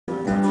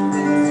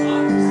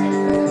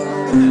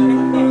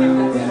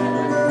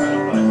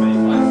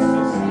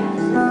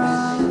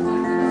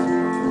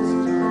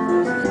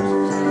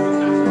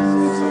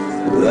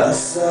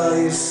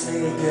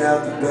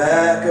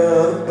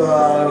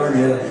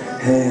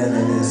hand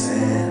in his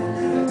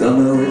hand,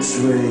 don't know which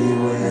way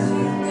you went.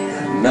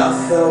 And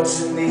I thought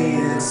you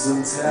needed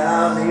some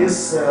time to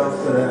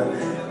yourself, but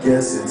I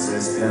guess it's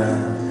this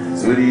time.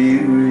 So what do you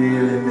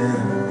really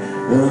meant?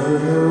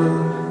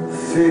 Oh,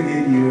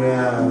 figured you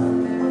out.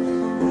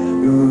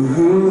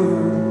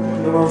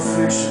 Ooh, no more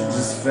fiction,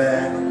 just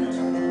fact.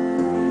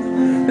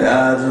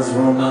 I just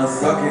want my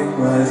fucking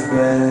life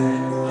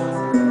back.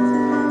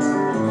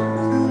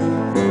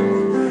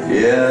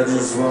 Yeah, I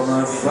just want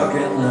my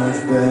fucking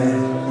life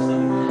back.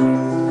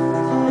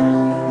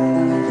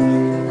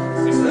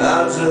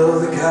 I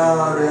drove the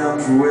car down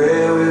from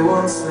where we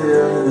once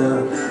lived, and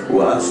I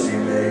watched you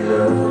make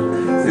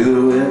love through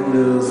the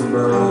windows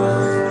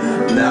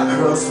above. And I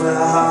crossed my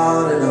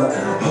heart and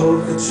I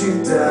hope that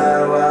you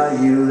die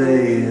while you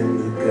lay in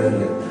the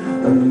gutter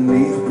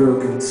underneath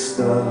broken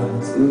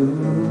stars.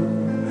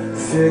 Ooh,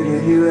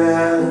 figured you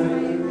out.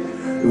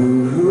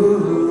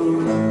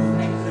 Ooh,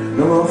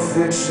 no more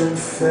fiction,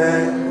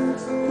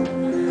 fact.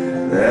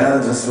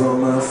 I just want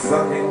my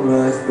fucking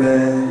life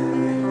back.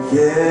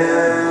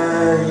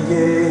 Yeah,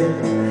 yeah,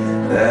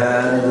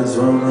 I just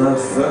want my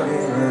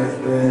fucking life